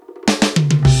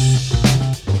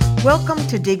Welcome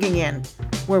to Digging In,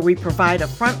 where we provide a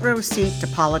front row seat to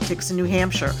politics in New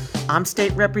Hampshire. I'm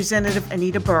State Representative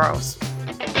Anita Burrows.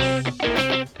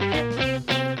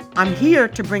 I'm here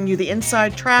to bring you the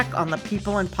inside track on the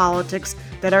people and politics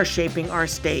that are shaping our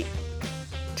state.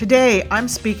 Today, I'm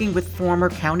speaking with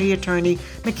former County Attorney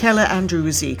Michaela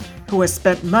Andruzzi, who has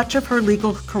spent much of her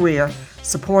legal career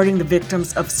supporting the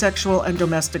victims of sexual and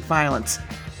domestic violence.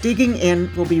 Digging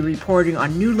In will be reporting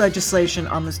on new legislation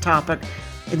on this topic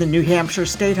in the New Hampshire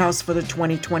State House for the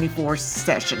 2024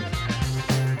 session.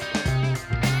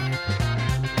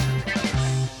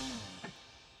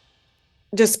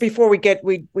 Just before we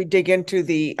dig into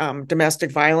the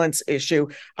domestic violence issue,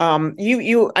 I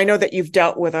know that you've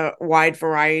dealt with a wide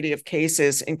variety of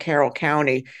cases in Carroll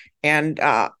County, and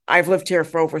I've lived here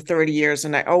for over 30 years,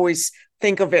 and I always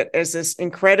think of it as this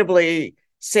incredibly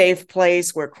safe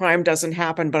place where crime doesn't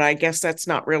happen, but I guess that's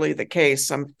not really the case.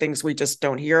 Some things we just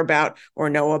don't hear about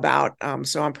or know about.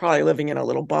 So I'm probably living in a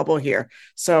little bubble here.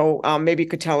 So maybe you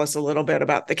could tell us a little bit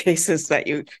about the cases that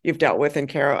you've dealt with in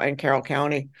Carroll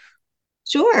County.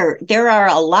 Sure. There are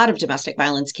a lot of domestic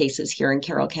violence cases here in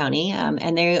Carroll County,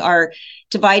 and they are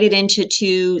divided into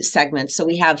two segments. So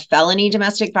we have felony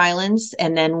domestic violence,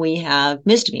 and then we have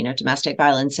misdemeanor domestic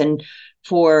violence. And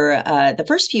for the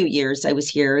first few years I was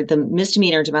here, the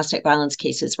misdemeanor domestic violence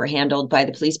cases were handled by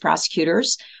the police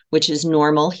prosecutors, which is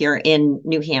normal here in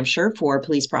New Hampshire for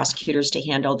police prosecutors to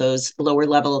handle those lower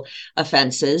level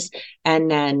offenses.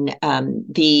 And then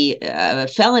the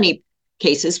felony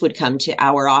cases would come to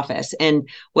our office. And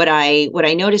what I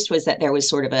noticed was that there was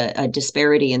sort of a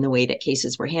disparity in the way that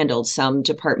cases were handled. Some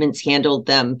departments handled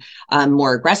them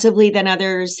more aggressively than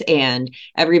others, and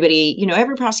everybody,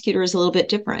 every prosecutor is a little bit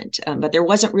different, but there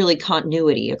wasn't really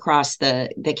continuity across the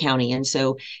county. And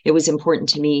so it was important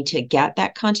to me to get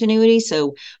that continuity.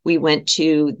 So we went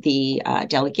to the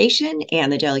delegation,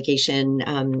 and the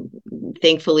delegation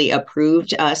thankfully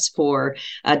approved us for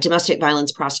a domestic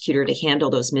violence prosecutor to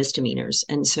handle those misdemeanors.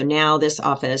 And so now this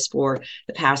office for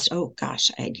the past,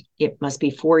 it must be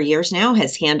 4 years now,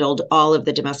 has handled all of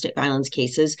the domestic violence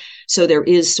cases. So there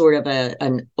is sort of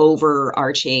an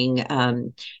overarching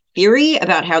theory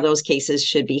about how those cases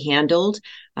should be handled.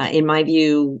 In my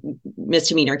view,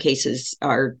 misdemeanor cases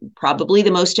are probably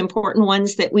the most important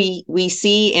ones that we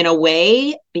see, in a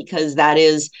way, because that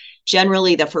is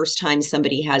generally the first time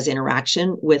somebody has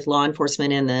interaction with law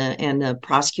enforcement and the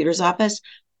prosecutor's office.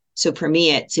 So for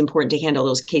me, it's important to handle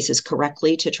those cases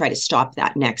correctly to try to stop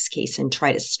that next case and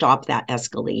try to stop that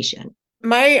escalation.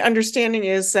 My understanding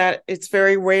is that it's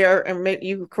very rare, and maybe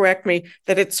you correct me,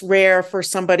 that it's rare for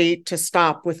somebody to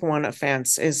stop with one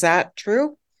offense. Is that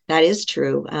true? That is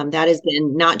true. That has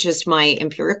been not just my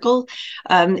empirical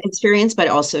experience, but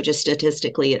also just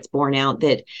statistically, it's borne out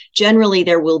that generally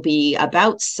there will be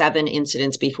about 7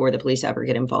 incidents before the police ever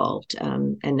get involved.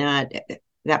 And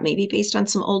that may be based on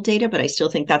some old data, but I still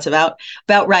think that's about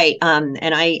right. And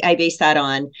I base that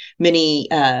on many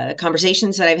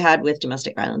conversations that I've had with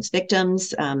domestic violence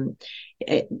victims.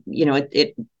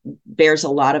 It bears a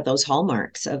lot of those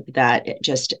hallmarks of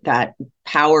that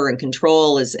power and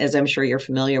control, as I'm sure you're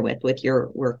familiar with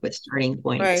your work with Starting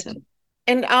Point. Right. So.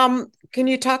 And can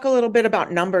you talk a little bit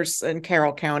about numbers in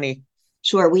Carroll County?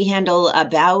 Sure. We handle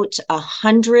about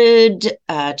 100 to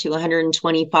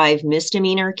 125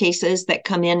 misdemeanor cases that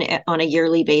come in on a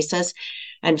yearly basis.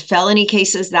 And felony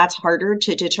cases, that's harder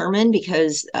to determine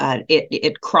because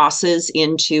it crosses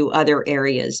into other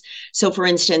areas. So, for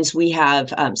instance, we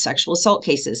have sexual assault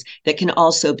cases that can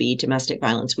also be domestic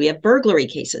violence. We have burglary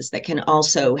cases that can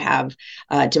also have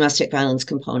domestic violence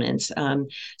components.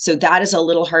 So that is a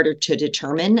little harder to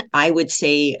determine. I would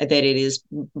say that it is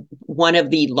one of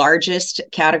the largest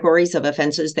categories of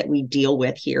offenses that we deal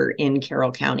with here in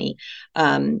Carroll County.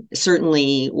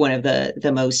 Certainly one of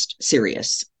the most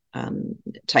serious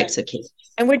types of cases.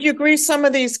 And would you agree some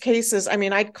of these cases,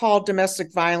 I'd call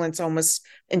domestic violence almost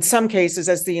in some cases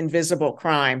as the invisible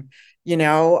crime,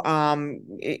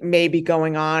 it may be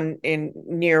going on in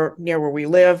near where we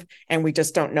live and we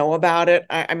just don't know about it.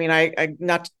 I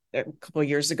not a couple of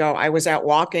years ago, I was out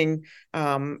walking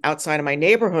outside of my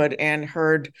neighborhood and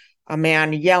heard a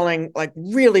man yelling like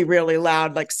really, really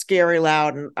loud, like scary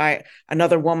loud. And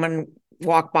another woman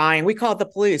walk by and we called the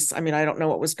police. I don't know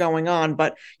what was going on,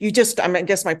 but I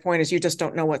guess my point is you just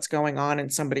don't know what's going on in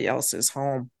somebody else's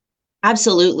home.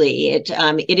 Absolutely.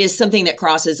 It is something that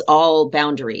crosses all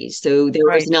boundaries. So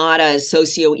there is Right. not a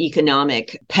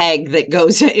socioeconomic peg that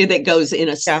goes that goes in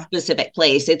a Yeah. specific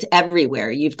place. It's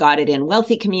everywhere. You've got it in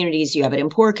wealthy communities, you have it in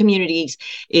poor communities.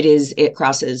 It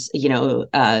crosses, into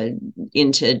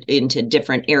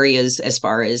different areas as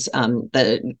far as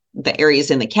the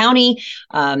areas in the county.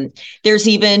 There's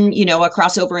even, a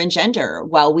crossover in gender.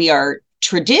 While we are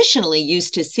traditionally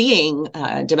used to seeing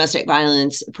domestic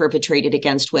violence perpetrated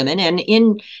against women, and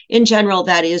in general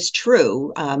that is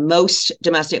true. Most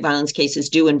domestic violence cases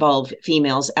do involve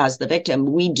females as the victim.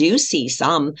 We do see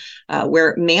some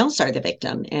where males are the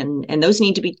victim, and those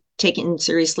need to be taken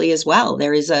seriously as well.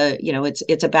 There is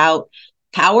it's about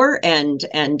power and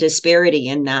disparity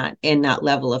in that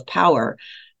level of power.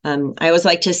 I always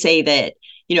like to say that,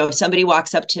 if somebody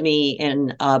walks up to me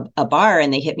in a bar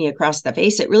and they hit me across the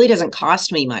face, it really doesn't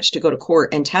cost me much to go to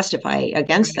court and testify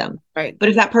against them. Right. But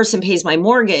if that person pays my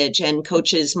mortgage and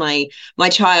coaches my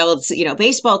child's,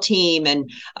 baseball team,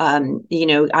 and,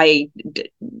 I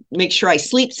make sure I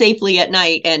sleep safely at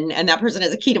night, and that person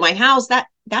has a key to my house,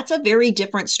 that's a very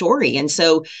different story. And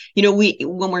so,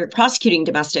 when we're prosecuting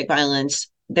domestic violence,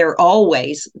 there are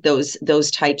always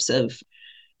those types of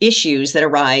issues that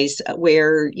arise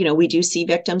where, we do see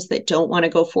victims that don't want to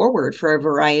go forward for a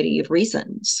variety of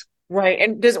reasons. Right.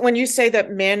 And when you say that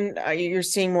men, you're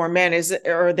seeing more men,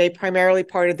 are they primarily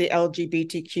part of the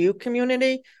LGBTQ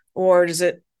community, or is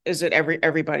it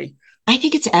everybody? I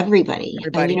think it's everybody.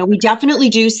 Everybody. We definitely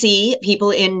do see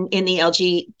people in the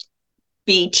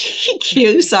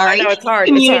LGBTQ, sorry, I know, it's hard.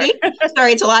 community. It's hard.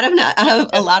 Sorry, it's a lot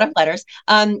of letters.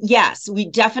 Yes, we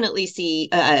definitely see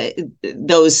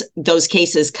those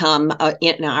cases come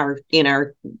in our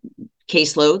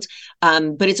caseloads.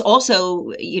 But it's also,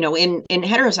 in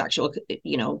heterosexual,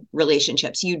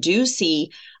 relationships, you do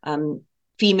see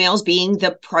females being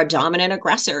the predominant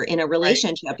aggressor in a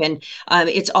relationship. Right. And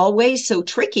it's always so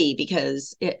tricky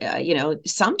because,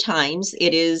 sometimes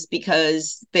it is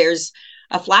because there's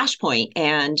a flashpoint,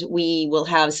 and we will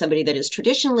have somebody that is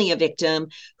traditionally a victim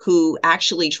who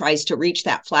actually tries to reach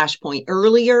that flashpoint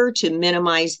earlier to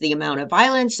minimize the amount of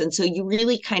violence. And so you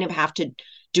really kind of have to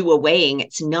do a weighing.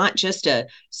 It's not just a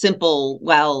simple,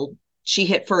 well, she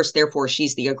hit first, therefore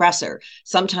she's the aggressor.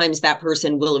 Sometimes that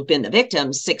person will have been the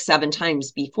victim 6-7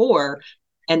 times before,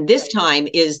 and this time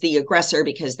is the aggressor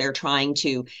because they're trying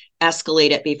to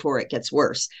escalate it before it gets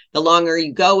worse. The longer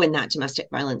you go in that domestic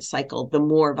violence cycle, the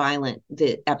more violent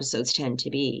the episodes tend to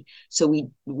be. So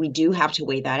we do have to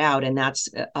weigh that out. And that's,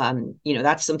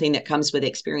 that's something that comes with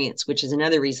experience, which is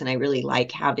another reason I really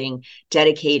like having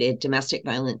dedicated domestic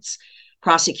violence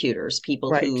prosecutors,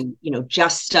 people Right. who,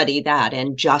 just study that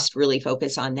and just really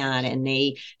focus on that. And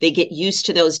they get used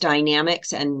to those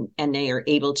dynamics, and they are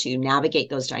able to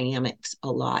navigate those dynamics a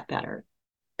lot better.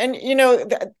 And,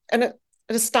 an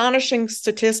astonishing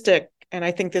statistic, and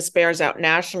I think this bears out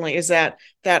nationally, is that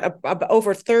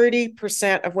over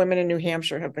 30% of women in New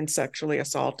Hampshire have been sexually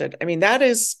assaulted. I mean, that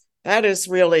is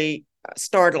really a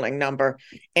startling number.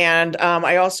 And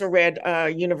I also read a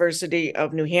University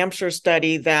of New Hampshire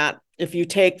study that if you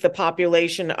take the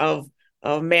population of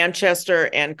Manchester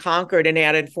and Concord and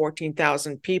added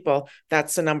 14,000 people,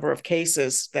 that's the number of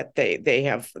cases that they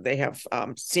have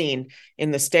seen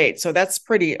in the state. So that's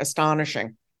pretty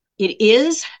astonishing. It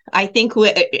is. I think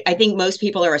most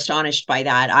people are astonished by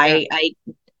that. Yeah.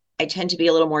 I tend to be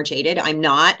a little more jaded. I'm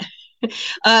not.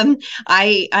 I'm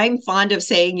fond of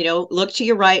saying, look to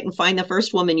your right and find the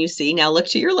first woman you see. Now look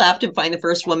to your left and find the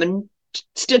first woman.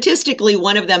 Statistically,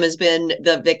 one of them has been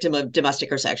the victim of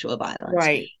domestic or sexual violence.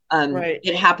 Right. Right.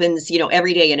 It happens,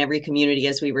 every day in every community,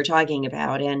 as we were talking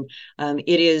about. And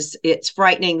it's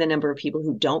frightening, the number of people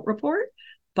who don't report,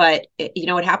 but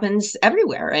it happens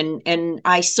everywhere. And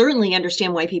I certainly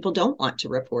understand why people don't want to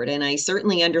report. And I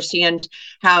certainly understand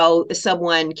how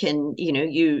someone can,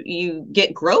 you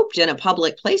get groped in a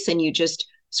public place and you just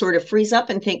sort of freeze up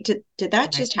and think, did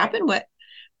that just happen?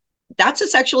 That's a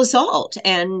sexual assault,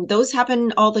 and those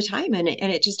happen all the time, and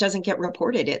it just doesn't get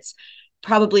reported. It's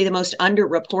probably the most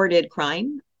underreported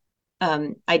crime.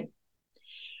 I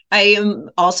am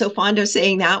also fond of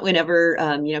saying that whenever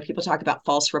people talk about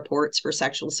false reports for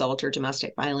sexual assault or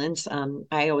domestic violence,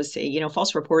 I always say,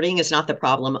 false reporting is not the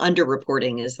problem.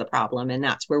 Underreporting is the problem, and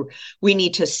that's where we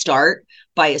need to start,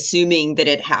 by assuming that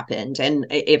it happened. And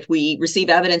if we receive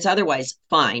evidence otherwise,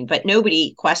 fine. But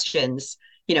nobody questions.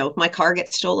 If my car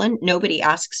gets stolen, nobody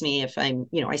asks me if I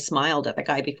smiled at the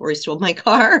guy before he stole my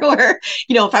car, or,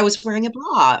 if I was wearing a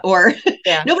bra, or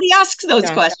nobody asks those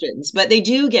questions, but they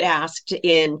do get asked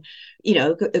in,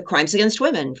 crimes against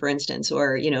women, for instance,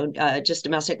 or, just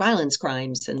domestic violence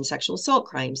crimes and sexual assault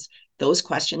crimes. those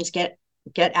questions get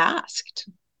asked.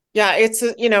 Yeah, it's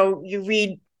you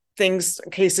read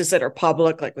cases that are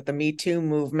public, like with the Me Too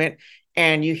movement,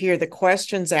 and you hear the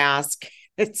questions asked.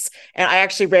 And I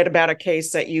actually read about a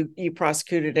case that you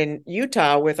prosecuted in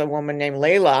Utah with a woman named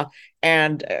Layla,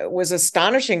 and it was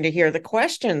astonishing to hear the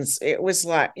questions. It was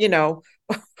like,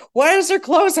 what does her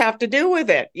clothes have to do with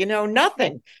it?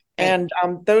 Nothing. Right.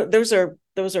 And those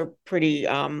are pretty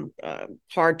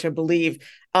hard to believe.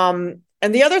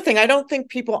 And the other thing, I don't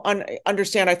think people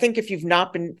understand. I think if you've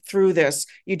not been through this,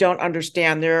 you don't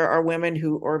understand. There are women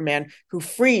or men who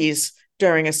freeze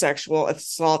during a sexual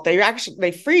assault.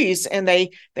 They freeze and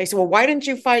they say, well, why didn't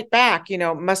you fight back?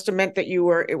 Must have meant that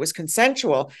it was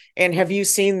consensual. And have you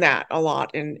seen that a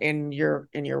lot in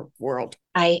your world?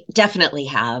 I definitely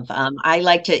have. I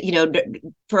like to,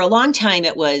 for a long time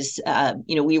it was,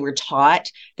 we were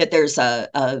taught that there's a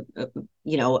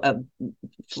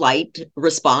flight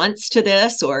response to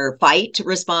this or fight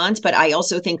response, but I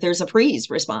also think there's a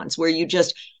freeze response where you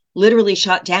just literally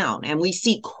shut down. And we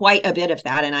see quite a bit of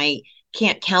that. And I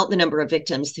can't count the number of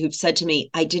victims who've said to me,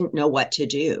 I didn't know what to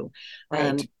do.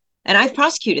 Right. And I've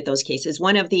prosecuted those cases.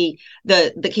 One of the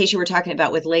case you were talking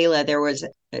about with Layla,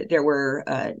 there were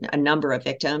a number of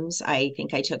victims. I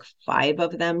think I took 5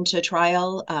 of them to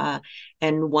trial.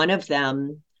 And one of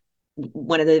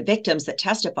the victims that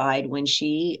testified when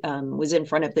she was in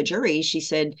front of the jury, she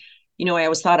said, I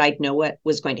always thought I'd know what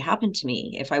was going to happen to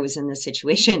me if I was in this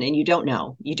situation. And you don't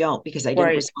know. You don't, because I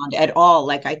didn't respond at all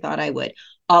like I thought I would.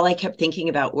 All I kept thinking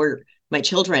about were my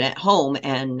children at home,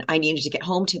 and I needed to get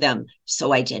home to them.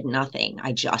 So I did nothing.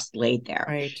 I just laid there.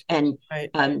 Right. And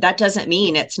that doesn't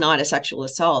mean it's not a sexual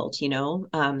assault.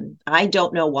 I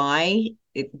don't know why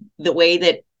the way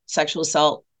that sexual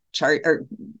assault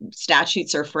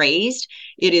statutes are phrased,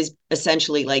 it is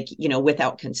essentially like,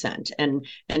 without consent. And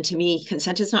to me,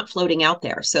 consent is not floating out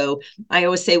there. So I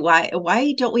always say,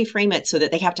 why don't we frame it so that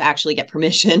they have to actually get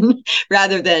permission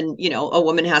rather than, a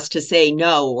woman has to say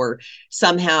no, or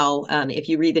somehow, if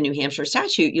you read the New Hampshire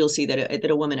statute, you'll see that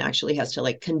a woman actually has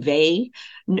to convey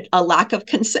a lack of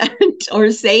consent or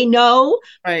say no.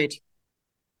 Right.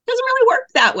 Doesn't really work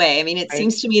that way. I mean, it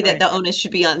seems to me that the onus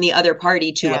should be on the other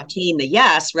party to obtain the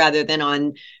yes, rather than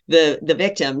on the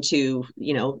victim to,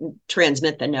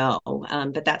 transmit the no.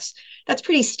 But that's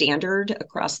pretty standard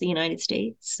across the United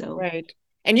States. So right.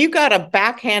 And you got a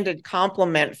backhanded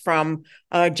compliment from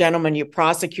a gentleman you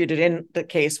prosecuted in the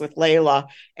case with Layla.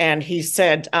 And he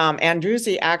said,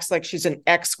 Andruzzi acts like she's an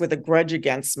ex with a grudge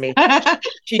against me.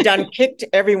 She done kicked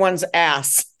everyone's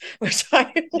ass, which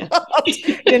I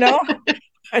loved,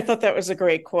 I thought that was a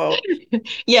great quote.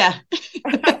 Yeah.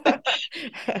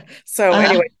 So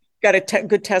anyway, got a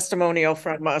good testimonial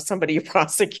from somebody you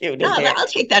prosecuted. I'll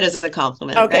take that as a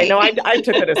compliment. Okay. Right? No, I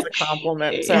took it as a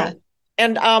compliment. So, yeah.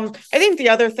 And I think the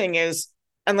other thing is,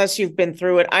 unless you've been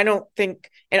through it, I don't think,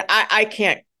 and I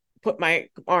can't put my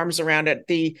arms around it,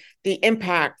 the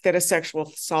impact that a sexual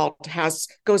assault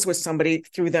goes with somebody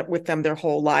with them their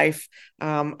whole life.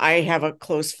 I have a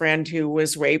close friend who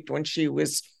was raped when she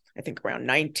was, I think, around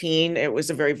 19. It was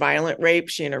a very violent rape.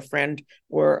 She and her friend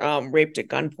were raped at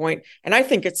gunpoint. And I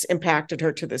think it's impacted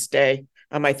her to this day.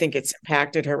 I think it's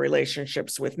impacted her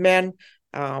relationships with men,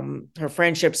 her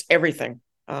friendships, everything.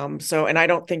 And I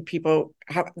don't think people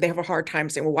have a hard time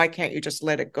saying, well, why can't you just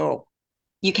let it go?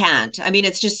 You can't. I mean,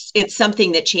 it's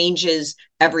something that changes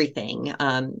everything.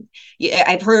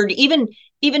 I've heard even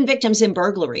victims in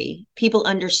burglary, people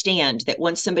understand that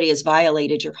once somebody has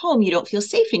violated your home, you don't feel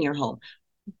safe in your home.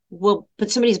 Well, but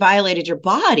somebody's violated your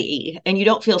body and you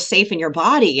don't feel safe in your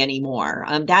body anymore.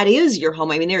 That is your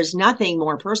home. I mean, there's nothing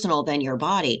more personal than your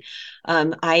body.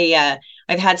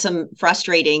 I've had some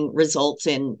frustrating results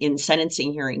in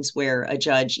sentencing hearings where a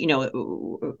judge,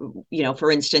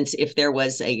 for instance, if there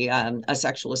was a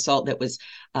sexual assault that was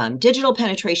digital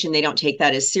penetration, they don't take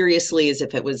that as seriously as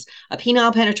if it was a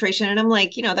penile penetration. And I'm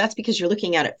like, that's because you're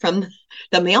looking at it from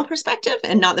the male perspective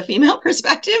and not the female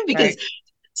perspective, because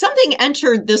something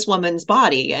entered this woman's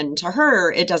body, and to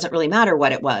her, it doesn't really matter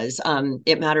what it was.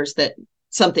 It matters that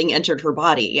something entered her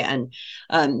body. And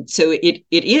so it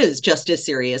is just as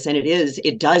serious, and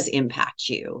it does impact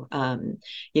you.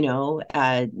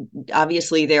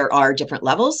 Obviously there are different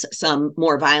levels, some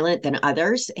more violent than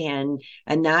others. And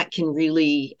that can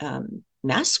really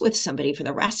mess with somebody for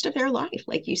the rest of their life.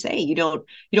 Like you say, you don't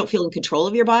feel in control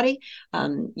of your body.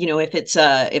 If it's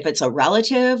a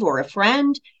relative or a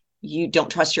friend, you don't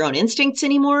trust your own instincts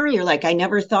anymore. You're like, I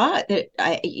never thought that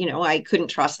I couldn't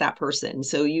trust that person.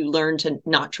 So you learn to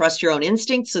not trust your own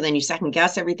instincts. So then you second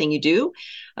guess everything you do.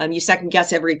 You second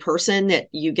guess every person that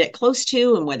you get close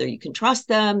to and whether you can trust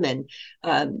them. And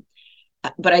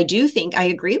but I do think I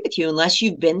agree with you. Unless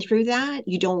you've been through that,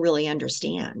 you don't really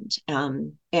understand.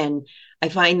 And I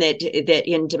find that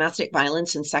in domestic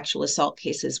violence and sexual assault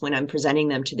cases, when I'm presenting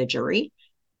them to the jury,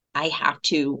 I have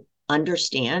to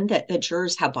understand that the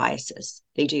jurors have biases.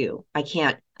 They do. I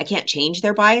can't change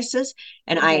their biases,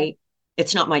 and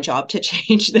it's not my job to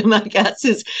change them, I guess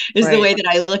is the way that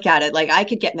I look at it. Like, I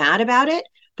could get mad about it,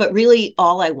 but really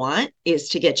all I want is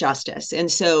to get justice.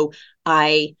 And so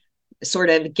I sort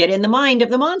of get in the mind of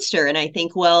the monster, and I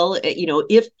think, well,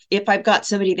 if I've got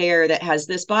somebody there that has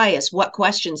this bias, what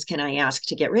questions can I ask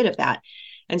to get rid of that?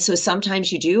 And so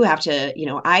sometimes you do have to,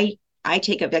 I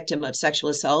take a victim of sexual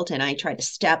assault and I try to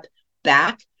step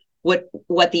back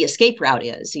what the escape route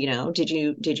is. Did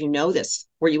you know this?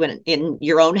 Were you in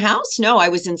your own house? No, I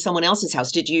was in someone else's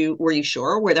house. Were you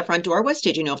sure where the front door was?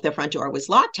 Did you know if the front door was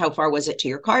locked? How far was it to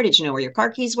your car? Did you know where your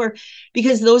car keys were?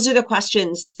 Because those are the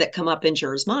questions that come up in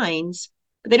jurors' minds,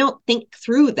 but they don't think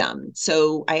through them.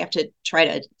 So I have to try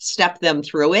to step them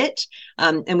through it.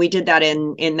 And we did that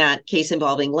in that case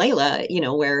involving Layla,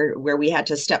 where we had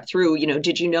to step through,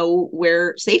 did you know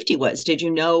where safety was? Did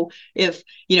you know if,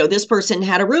 this person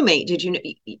had a roommate? Did you know?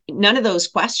 None of those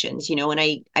questions, and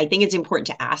I think it's important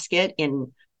to ask it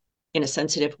in a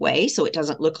sensitive way, so it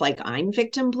doesn't look like I'm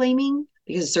victim blaming,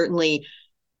 because certainly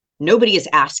nobody is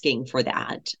asking for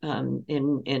that.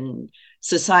 In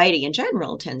society in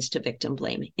general tends to victim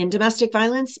blame in domestic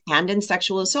violence and in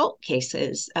sexual assault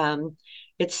cases.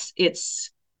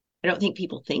 It's I don't think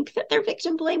people think that they're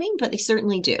victim blaming, but they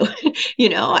certainly do.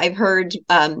 I've heard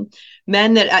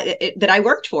men that I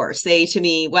worked for say to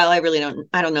me, well,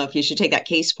 I don't know if you should take that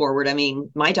case forward. I mean,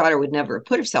 my daughter would never have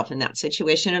put herself in that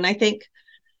situation. And I think,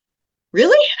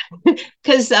 really?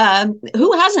 Because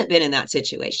who hasn't been in that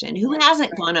situation? Who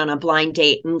hasn't gone on a blind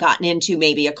date and gotten into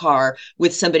maybe a car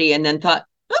with somebody and then thought,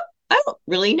 oh, I don't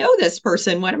really know this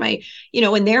person. What am I,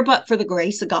 and there, but for the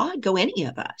grace of God, go any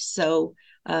of us. So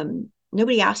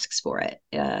nobody asks for it.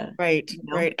 Right.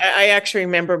 I actually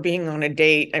remember being on a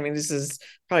date. I mean, this is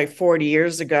probably 40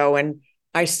 years ago. And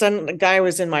the guy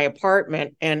was in my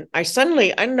apartment, and I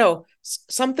don't know,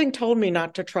 something told me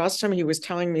not to trust him. He was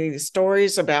telling me these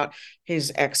stories about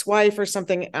his ex-wife or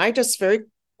something. I just very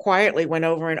quietly went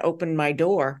over and opened my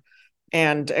door,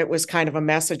 and it was kind of a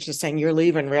message just saying, you're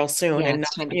leaving real soon. And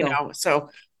so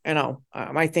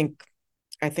I think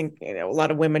a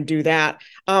lot of women do that.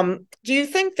 Do you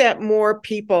think that more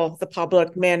people, the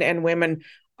public, men and women,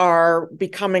 are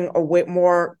becoming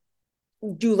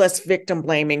do less victim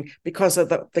blaming because of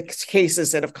the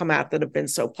cases that have come out that have been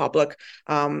so public,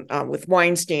 with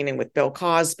Weinstein and with Bill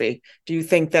Cosby? Do you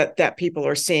think that people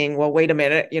are seeing, well, wait a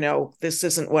minute, this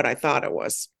isn't what I thought it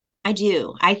was? I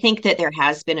do. I think that there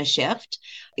has been a shift.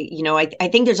 I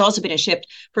think there's also been a shift,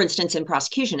 for instance, in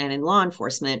prosecution and in law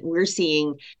enforcement. We're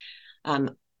seeing,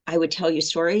 I would tell you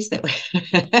stories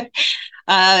that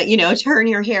turn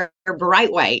your hair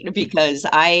bright white, because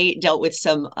I dealt with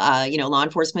some, law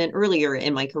enforcement earlier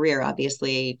in my career,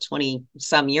 obviously 20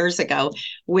 some years ago,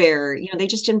 where, they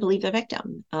just didn't believe the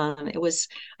victim.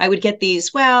 I would get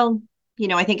these, well,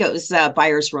 I think it was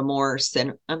buyer's remorse.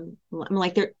 And I'm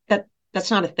like, that's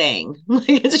not a thing.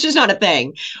 It's just not a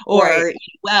thing. Or, right.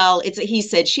 Well, it's a he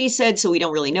said, she said, so we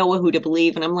don't really know who to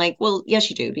believe. And I'm like, well, yes,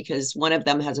 you do, because one of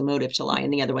them has a motive to lie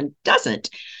and the other one doesn't.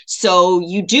 So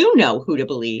you do know who to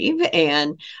believe.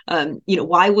 And,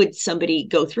 why would somebody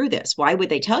go through this? Why would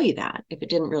they tell you that if it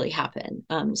didn't really happen?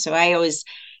 So I always,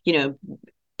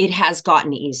 it has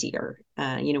gotten easier.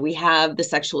 We have the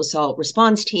sexual assault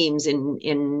response teams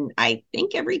in I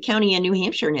think every county in New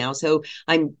Hampshire now. So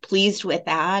I'm pleased with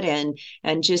that, and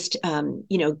just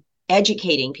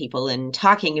educating people and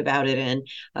talking about it. And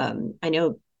I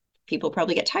know people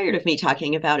probably get tired of me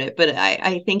talking about it, but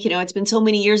I think it's been so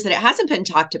many years that it hasn't been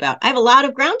talked about. I have a lot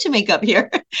of ground to make up here.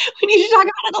 We need to talk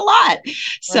about it a lot.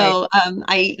 So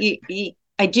right.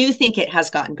 I do think it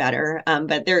has gotten better,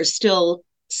 but there's still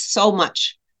so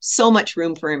much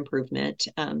room for improvement,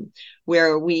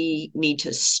 where we need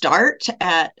to start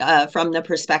from the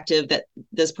perspective that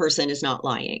this person is not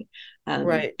lying.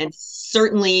 Right. And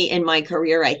certainly in my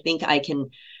career, I think I can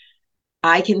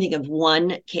think of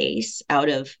one case out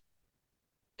of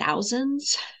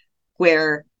thousands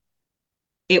where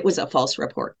it was a false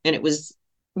report, and it was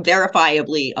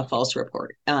verifiably a false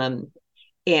report. And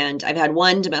I've had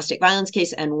one domestic violence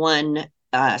case and one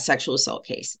sexual assault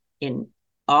case in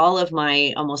all of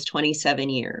my almost 27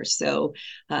 years. So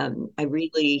I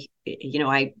really,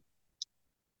 if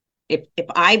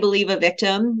I believe a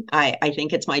victim, I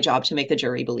think it's my job to make the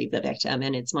jury believe the victim,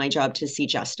 and it's my job to see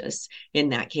justice in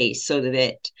that case, so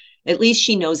that at least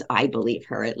she knows I believe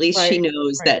her. At least right. She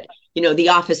knows right. the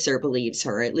officer believes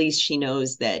her. At least she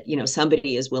knows that,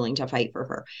 somebody is willing to fight for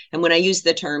her. And when I use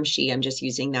the term she, I'm just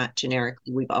using that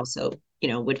generically. We've also,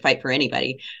 would fight for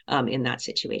anybody in that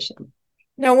situation.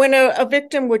 Now, when a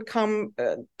victim would come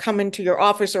into your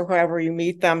office or wherever you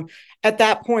meet them, at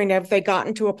that point, have they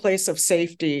gotten to a place of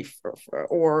safety,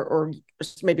 or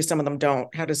maybe some of them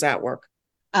don't? How does that work?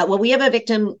 Well, we have a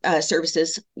victim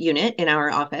services unit in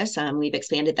our office. We've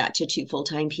expanded that to 2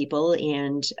 full-time people.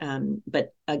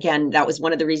 But again, that was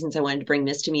one of the reasons I wanted to bring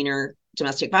misdemeanor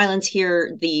domestic violence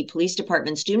here. The police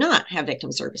departments do not have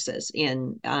victim services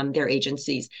in their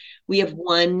agencies. We have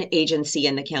one agency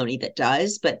in the county that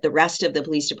does, but the rest of the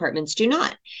police departments do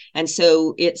not. And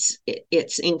so it's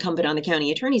incumbent on the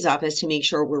county attorney's office to make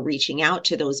sure we're reaching out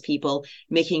to those people,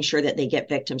 making sure that they get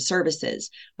victim services,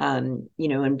 and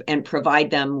provide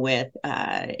them with,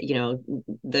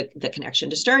 the connection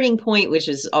to Starting Point, which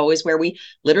is always where we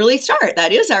literally start.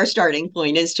 That is our starting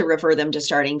point, is to refer them to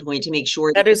Starting Point to make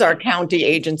sure that is our county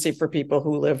agency for people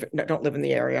who don't live in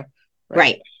the area.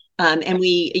 Right. And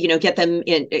we, get them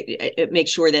in, make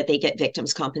sure that they get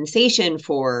victims compensation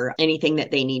for anything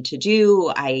that they need to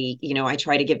do. I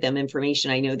try to give them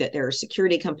information. I know that there are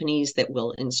security companies that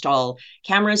will install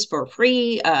cameras for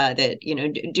free, that,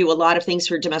 do a lot of things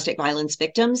for domestic violence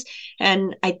victims.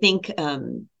 And I think,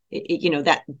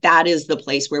 that is the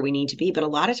place where we need to be. But a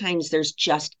lot of times there's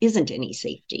just isn't any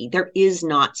safety. There is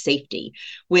not safety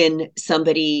when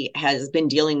somebody has been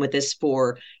dealing with this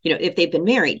for, if they've been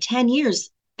married 10 years,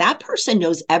 that person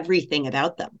knows everything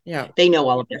about them. Yeah. They know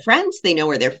all of their friends. They know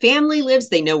where their family lives.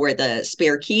 They know where the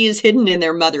spare key is hidden in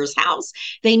their mother's house.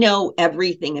 They know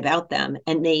everything about them,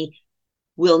 and they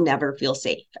will never feel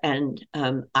safe. And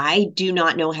I do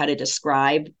not know how to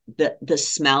describe the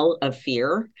smell of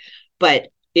fear, but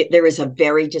there is a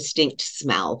very distinct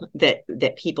smell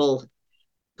that people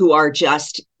who are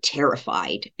just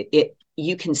terrified,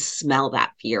 you can smell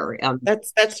that fear.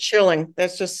 That's chilling.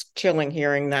 That's just chilling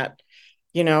hearing that.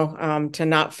 To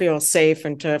not feel safe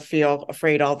and to feel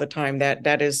afraid all the time.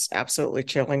 That is absolutely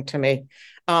chilling to me.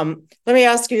 Let me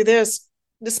ask you this.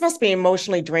 This must be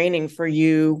emotionally draining for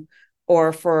you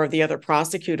or for the other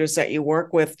prosecutors that you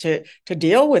work with to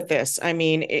deal with this. I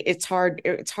mean, it's hard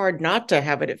not to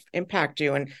have it impact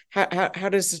you. And how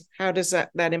does that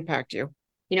impact you?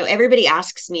 Everybody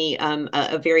asks me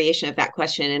a variation of that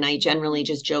question, and I generally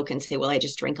just joke and say, well, I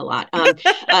just drink a lot. But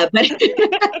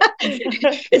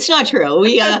it's not true.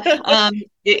 We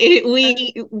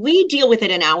deal with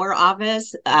it in our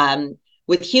office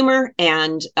with humor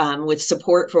and with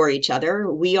support for each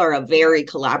other. We are a very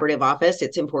collaborative office.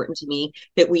 It's important to me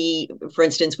that for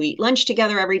instance, we eat lunch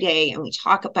together every day and we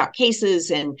talk about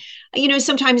cases. And,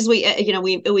 sometimes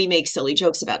we make silly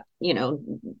jokes about,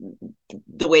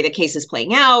 the way the case is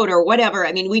playing out or whatever.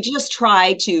 I mean, we just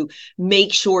try to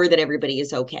make sure that everybody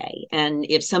is okay. And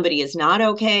if somebody is not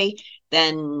okay,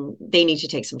 then they need to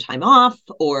take some time off,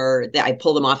 or I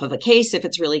pull them off of a case if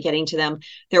it's really getting to them.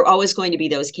 There are always going to be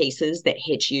those cases that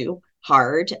hit you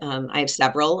hard. I have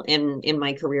several in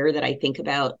my career that I think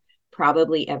about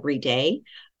probably every day.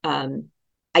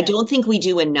 I don't think we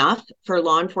do enough for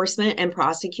law enforcement and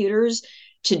prosecutors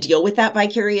to deal with that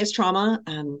vicarious trauma.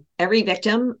 Every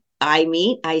victim I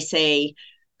meet, I say,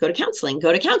 go to counseling.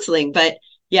 But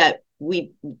yet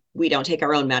we don't take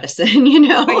our own medicine,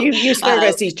 But you serve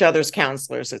as each other's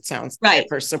counselors, it sounds right.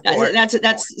 For support.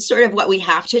 That's sort of what we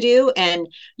have to do. And,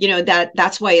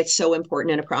 that's why it's so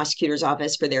important in a prosecutor's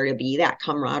office for there to be that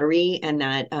camaraderie and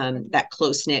that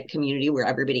close-knit community where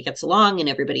everybody gets along and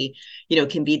everybody,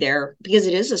 can be there, because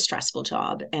it is a stressful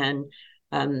job. And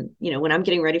when I'm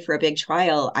getting ready for a big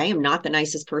trial, I am not the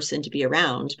nicest person to be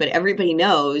around, but everybody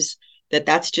knows that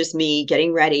that's just me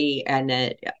getting ready and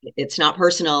that it's not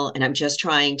personal. And I'm just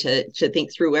trying to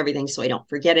think through everything so I don't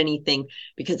forget anything,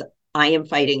 because I am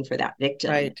fighting for that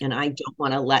victim. Right. And I don't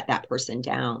want to let that person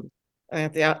down.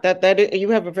 Yeah, that you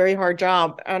have a very hard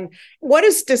job. And what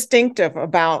is distinctive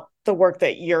about the work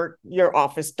that your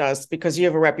office does? Because you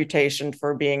have a reputation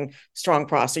for being a strong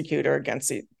prosecutor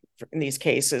in these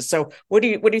cases. So what do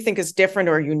you think is different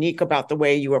or unique about the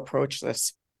way you approach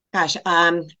this? Gosh,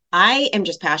 I am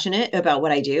just passionate about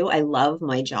what I do. I love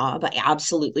my job. I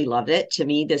absolutely love it. To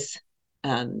me, this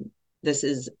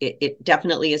is it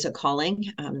definitely is a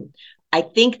calling. I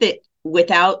think that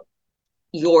without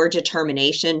your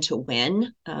determination to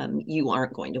win, you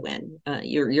aren't going to win.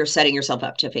 You're setting yourself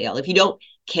up to fail. If you don't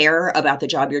care about the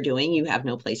job you're doing, you have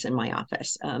no place in my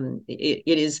office.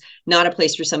 It is not a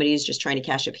place for somebody who's just trying to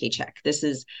cash a paycheck. This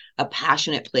is a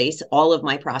passionate place. All of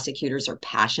my prosecutors are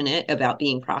passionate about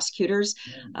being prosecutors.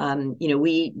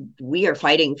 We are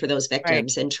fighting for those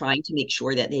victims and trying to make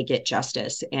sure that they get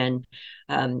justice. And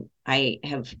I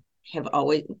have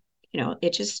always,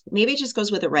 maybe it just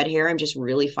goes with the red hair. I'm just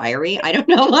really fiery. I don't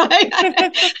know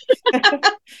why.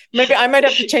 Maybe I might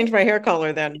have to change my hair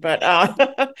color then, but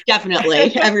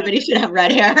definitely everybody should have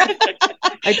red hair.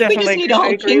 I definitely we just need a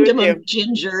whole kingdom of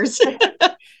gingers.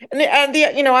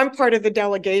 And I'm part of the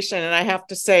delegation, and I have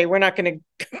to say, we're not going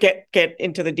to get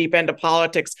into the deep end of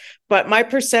politics, but my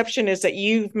perception is that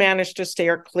you've managed to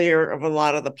steer clear of a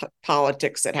lot of the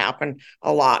politics that happen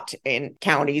a lot in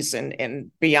counties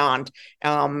and beyond.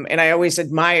 And I always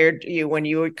admired you when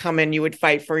you would come in, you would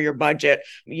fight for your budget.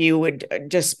 You would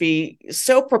just be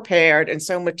so prepared and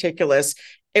so meticulous.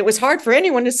 It was hard for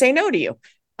anyone to say no to you.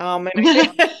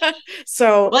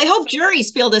 So well, I hope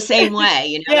juries feel the same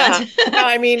way. Yeah. No,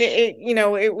 I mean,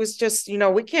 it was just,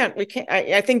 we can't,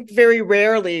 I think very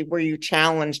rarely were you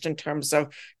challenged in terms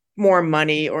of more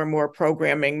money or more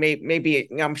programming. Maybe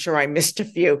I'm sure I missed a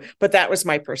few, but that was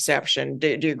my perception.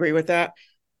 Do you agree with that?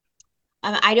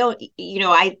 I don't,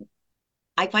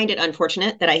 I find it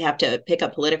unfortunate that I have to pick a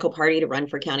political party to run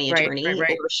for county attorney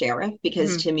or sheriff,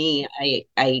 because to me,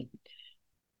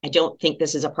 I don't think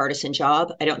this is a partisan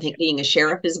job. I don't think being a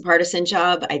sheriff is a partisan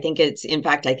job. I think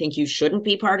I think you shouldn't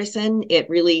be partisan. It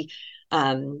really,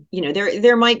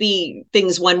 there might be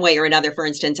things one way or another. For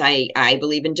instance, I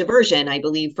believe in diversion. I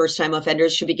believe first-time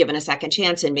offenders should be given a second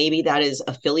chance. And maybe that is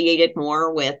affiliated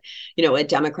more with, a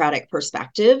Democratic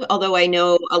perspective. Although I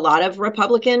know a lot of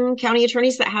Republican county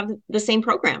attorneys that have the same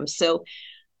programs. So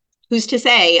who's to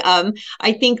say?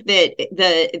 I think that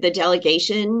the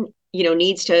delegation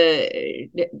needs to,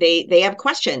 they have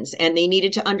questions, and they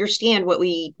needed to understand what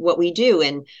we do.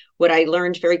 And what I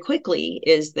learned very quickly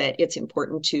is that it's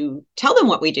important to tell them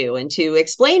what we do and to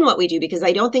explain what we do, because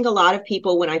I don't think a lot of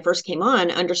people, when I first came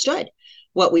on, understood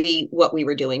what we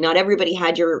were doing. Not everybody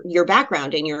had your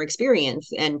background and your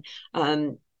experience. And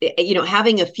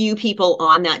having a few people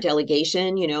on that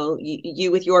delegation,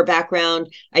 you with your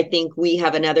background, I think we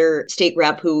have another state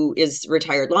rep who is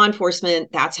retired law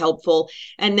enforcement. That's helpful.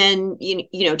 And then,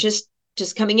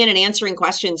 just coming in and answering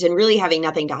questions and really having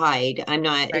nothing to hide. I'm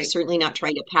certainly not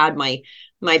trying to pad my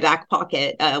back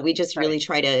pocket. We just really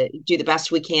try to do the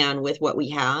best we can with what we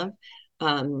have.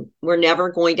 We're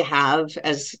never going to have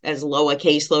as low a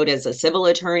caseload as a civil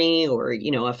attorney or,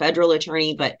 a federal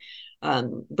attorney, but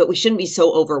we shouldn't be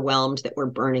so overwhelmed that we're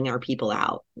burning our people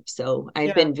out. So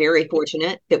I've been very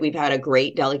fortunate that we've had a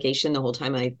great delegation the whole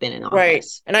time I've been in office. Right.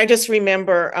 And I just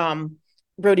remember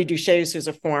Brody Duchesne, who's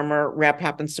a former rep,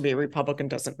 happens to be a Republican,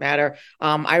 doesn't matter.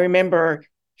 I remember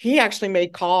he actually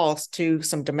made calls to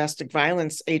some domestic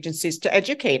violence agencies to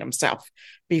educate himself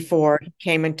before he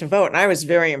came in to vote. And I was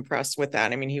very impressed with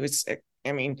that. I mean, he's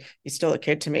still a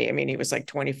kid to me. I mean, he was like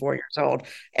 24 years old.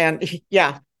 And the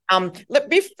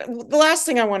last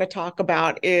thing I want to talk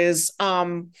about is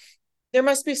there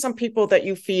must be some people that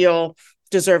you feel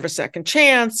deserve a second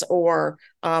chance or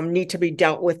need to be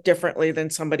dealt with differently than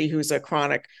somebody who's a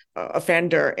chronic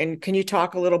offender. And can you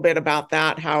talk a little bit about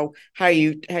that? How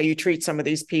you treat some of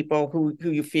these people who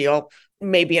you feel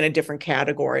may be in a different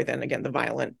category than, again, the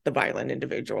violent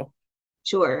individual?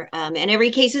 Sure. And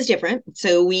every case is different.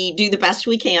 So we do the best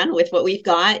we can with what we've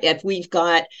got. If we've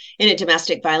got in a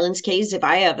domestic violence case, if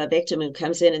I have a victim who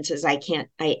comes in and says, I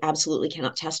absolutely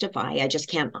cannot testify. I just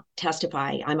can't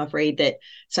testify. I'm afraid that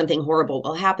something horrible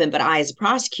will happen. But I, as a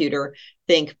prosecutor,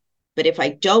 think, but if I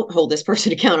don't hold this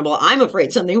person accountable, I'm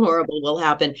afraid something horrible will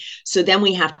happen. So then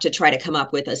we have to try to come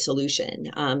up with a solution.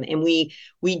 And we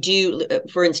do,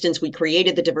 for instance, we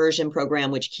created the diversion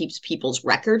program, which keeps people's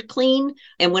record clean.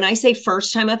 And when I say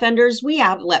first-time offenders, we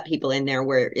have let people in there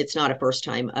where it's not a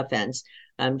first-time offense.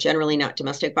 Generally not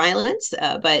domestic violence,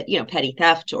 but petty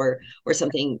theft or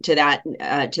something to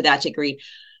that degree.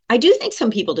 I do think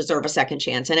some people deserve a second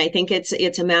chance. And I think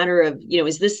it's a matter of,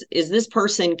 is this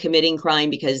person committing crime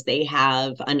because they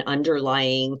have an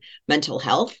underlying mental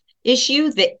health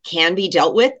issue that can be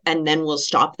dealt with and then will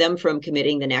stop them from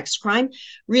committing the next crime?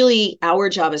 Really, our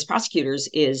job as prosecutors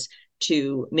is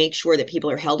to make sure that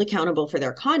people are held accountable for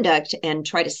their conduct and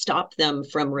try to stop them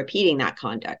from repeating that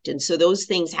conduct. And so those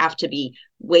things have to be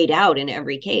weighed out in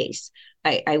every case.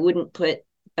 I wouldn't put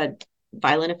a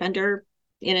violent offender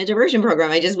in a diversion program.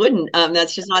 I just wouldn't.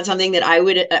 That's just not something that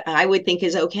I would think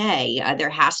is okay. There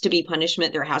has to be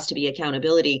punishment. There has to be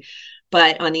accountability.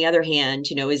 But on the other hand,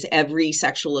 is every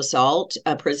sexual assault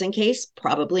a prison case?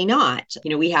 Probably not.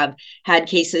 We have had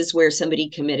cases where somebody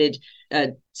committed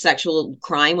a sexual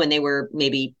crime when they were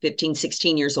maybe 15,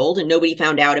 16 years old, and nobody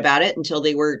found out about it until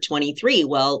they were 23.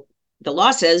 Well, the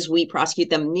law says we prosecute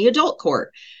them in the adult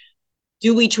court.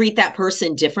 Do we treat that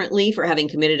person differently for having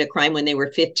committed a crime when they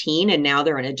were 15 and now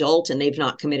they're an adult and they've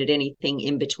not committed anything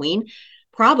in between?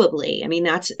 Probably. I mean,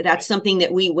 that's something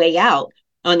that we weigh out.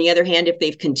 On the other hand, if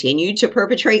they've continued to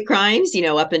perpetrate crimes,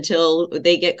 up until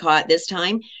they get caught this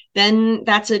time, then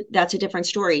that's a different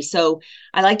story. So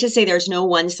I like to say there's no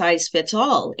one size fits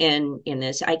all in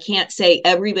this. I can't say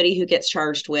everybody who gets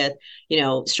charged with,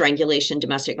 strangulation,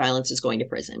 domestic violence is going to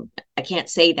prison. I can't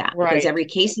say that because every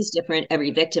case is different. Every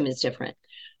victim is different.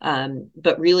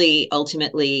 But really,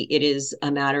 ultimately, it is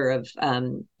a matter of,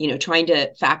 trying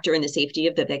to factor in the safety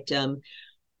of the victim,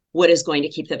 what is going to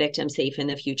keep the victim safe in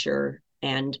the future,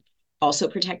 and also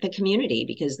protect the community,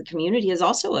 because the community is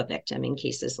also a victim in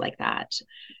cases like that.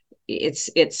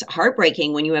 It's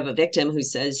heartbreaking when you have a victim who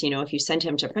says, if you send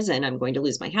him to prison, I'm going to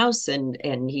lose my house and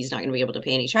he's not going to be able to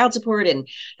pay any child support. And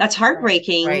that's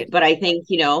heartbreaking. Right. But I think,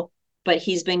 but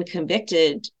he's been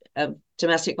convicted of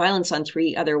domestic violence on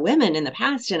 3 other women in the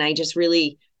past. And I just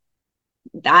really,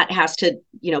 that has to,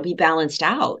 be balanced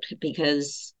out,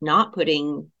 because not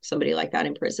putting somebody like that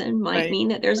in prison might mean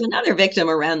that there's another victim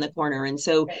around the corner. And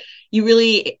so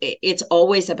it's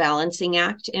always a balancing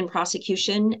act in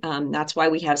prosecution. That's why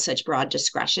we have such broad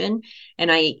discretion.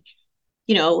 And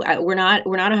we're not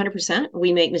 100%.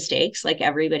 We make mistakes like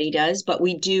everybody does, but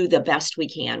we do the best we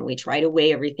can. We try to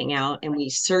weigh everything out, and we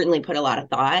certainly put a lot of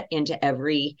thought into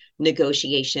every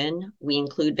negotiation. We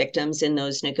include victims in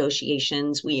those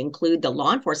negotiations. We include the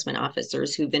law enforcement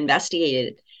officers who've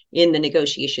investigated in the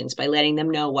negotiations by letting them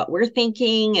know what we're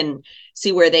thinking and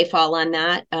see where they fall on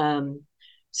that.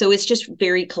 So it's just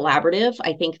very collaborative.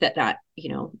 I think that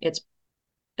it's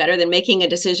better than making a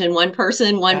decision one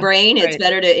person, one brain. It's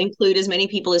better to include as many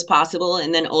people as possible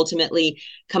and then ultimately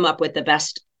come up with the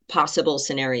best possible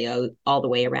scenario all the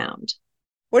way around.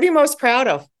 What are you most proud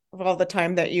of all the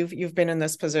time that you've been in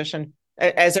this position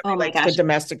as it relates to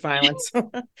domestic violence?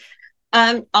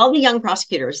 All the young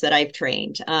prosecutors that I've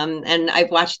trained, and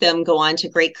I've watched them go on to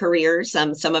great careers.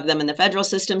 Some of them in the federal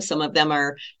system, some of them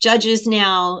are judges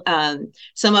now.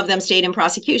 Some of them stayed in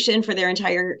prosecution for their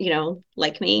entire,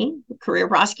 like me, career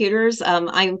prosecutors.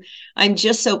 I'm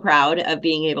just so proud of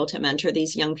being able to mentor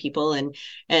these young people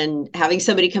and having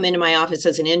somebody come into my office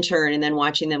as an intern and then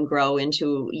watching them grow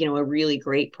into, a really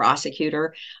great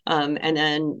prosecutor. And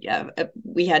then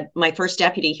we had my first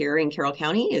deputy here in Carroll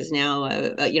County is now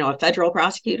a federal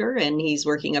prosecutor, and he's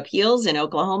working appeals in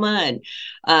Oklahoma.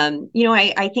 And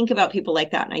I think about people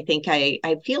like that, and I think I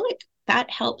feel like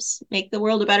that helps make the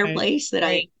world a better place, that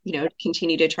I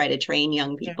continue to try to train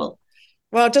young people.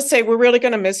 Well, just say we're really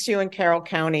going to miss you in Carroll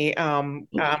County.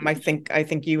 I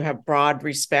think you have broad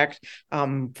respect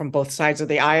from both sides of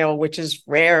the aisle, which is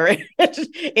rare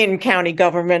in county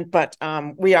government. But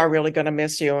we are really going to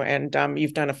miss you, and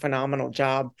you've done a phenomenal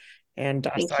job. And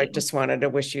so I just wanted to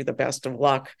wish you the best of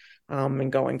luck in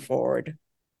going forward.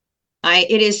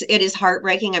 It is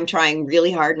heartbreaking. I'm trying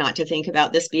really hard not to think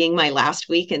about this being my last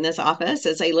week in this office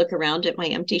as I look around at my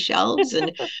empty shelves,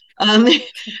 and I'm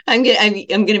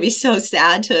going to be so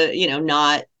sad to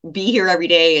not be here every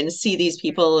day and see these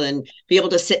people and be able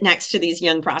to sit next to these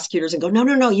young prosecutors and go,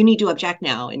 no, you need to object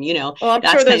now. And well, I'm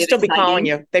sure they'll still be calling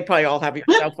you. They probably all have your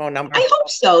cell phone number. I hope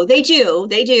so. They do.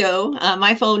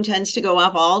 My phone tends to go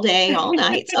off all day, all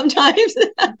night sometimes.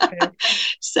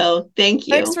 So thank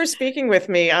you. Thanks for speaking with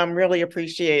me. I really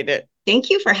appreciate it. Thank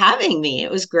you for having me.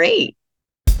 It was great.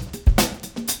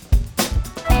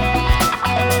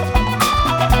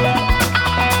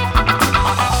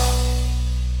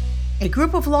 A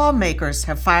group of lawmakers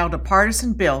have filed a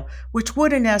partisan bill which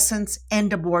would, in essence,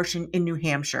 end abortion in New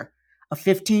Hampshire. A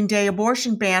 15-day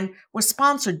abortion ban was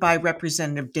sponsored by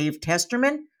Representative Dave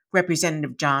Testerman,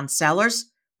 Representative John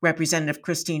Sellers, Representative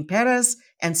Christine Perez,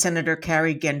 and Senator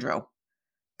Carrie Gendreau.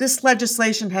 This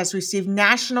legislation has received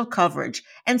national coverage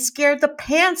and scared the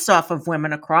pants off of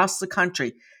women across the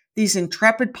country. These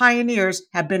intrepid pioneers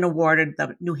have been awarded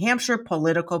the New Hampshire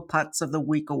Political Putz of the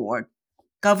Week Award.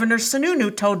 Governor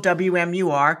Sununu told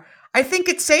WMUR, "I think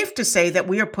it's safe to say that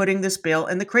we are putting this bill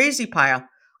in the crazy pile."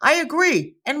 I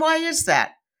agree. And why is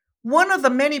that? One of the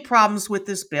many problems with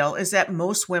this bill is that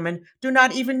most women do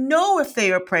not even know if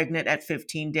they are pregnant at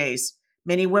 15 days.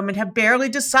 Many women have barely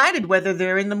decided whether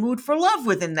they're in the mood for love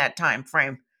within that time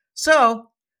frame.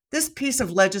 So, this piece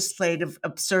of legislative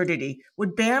absurdity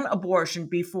would ban abortion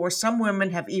before some women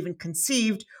have even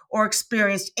conceived or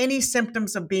experienced any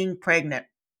symptoms of being pregnant.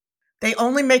 They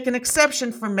only make an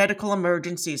exception for medical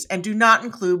emergencies and do not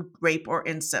include rape or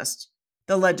incest.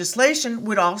 The legislation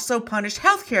would also punish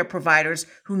healthcare providers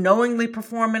who knowingly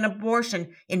perform an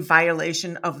abortion in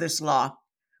violation of this law.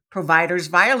 Providers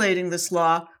violating this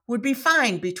law would be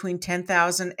fined between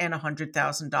 $10,000 and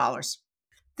 $100,000.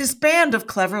 This band of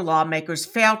clever lawmakers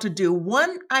failed to do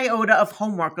one iota of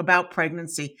homework about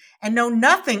pregnancy and know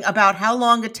nothing about how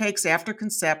long it takes after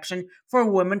conception for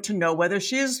a woman to know whether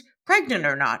she is pregnant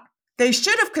or not. They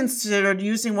should have considered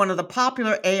using one of the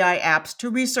popular AI apps to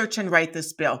research and write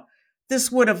this bill.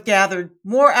 This would have gathered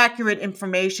more accurate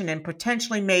information and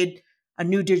potentially made a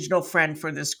new digital friend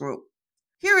for this group.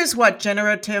 Here is what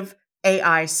generative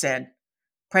AI said.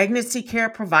 Pregnancy care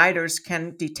providers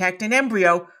can detect an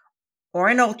embryo or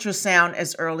an ultrasound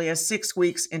as early as 6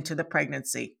 weeks into the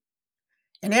pregnancy.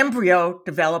 An embryo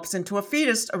develops into a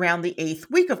fetus around the 8th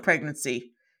week of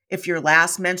pregnancy. If your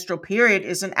last menstrual period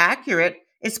isn't accurate,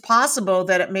 it's possible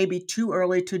that it may be too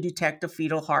early to detect a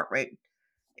fetal heart rate.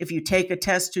 If you take a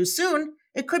test too soon,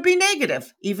 it could be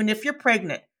negative, even if you're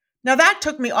pregnant. Now, that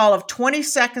took me all of 20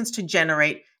 seconds to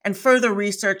generate, and further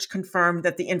research confirmed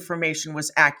that the information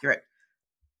was accurate.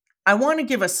 I want to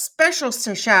give a special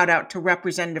shout out to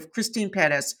Representative Christine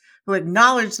Pettis, who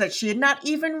acknowledged that she had not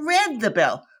even read the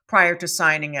bill prior to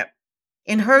signing it.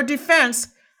 In her defense,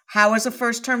 how is a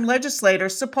first-term legislator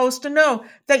supposed to know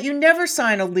that you never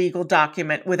sign a legal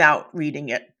document without reading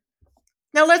it?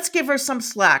 Now let's give her some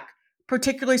slack,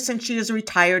 particularly since she is a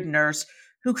retired nurse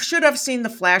who should have seen the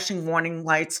flashing warning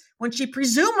lights when she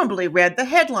presumably read the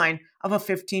headline of a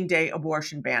 15-day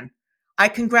abortion ban. I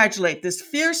congratulate this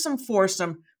fearsome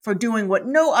foursome for doing what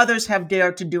no others have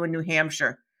dared to do in New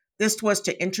Hampshire. This was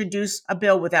to introduce a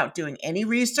bill without doing any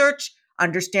research,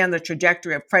 understand the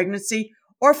trajectory of pregnancy,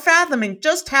 or fathoming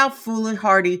just how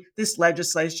foolhardy this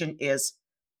legislation is.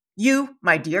 You,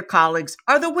 my dear colleagues,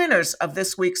 are the winners of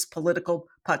this week's Political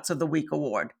Putz of the Week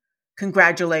award.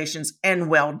 Congratulations and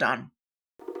well done.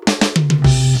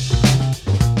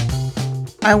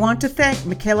 I want to thank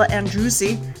Michaela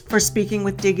Andruzzi for speaking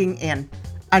with Digging In.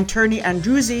 Attorney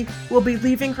Andruzzi will be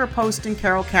leaving her post in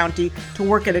Carroll County to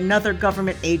work at another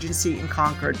government agency in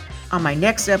Concord. On my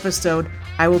next episode,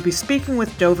 I will be speaking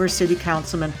with Dover City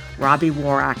Councilman Robbie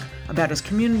Warak about his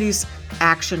community's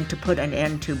action to put an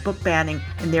end to book banning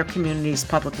in their community's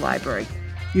public library.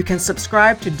 You can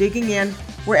subscribe to Digging In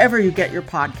wherever you get your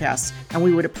podcasts, and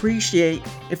we would appreciate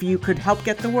if you could help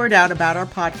get the word out about our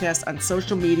podcast on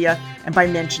social media and by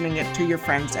mentioning it to your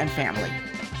friends and family.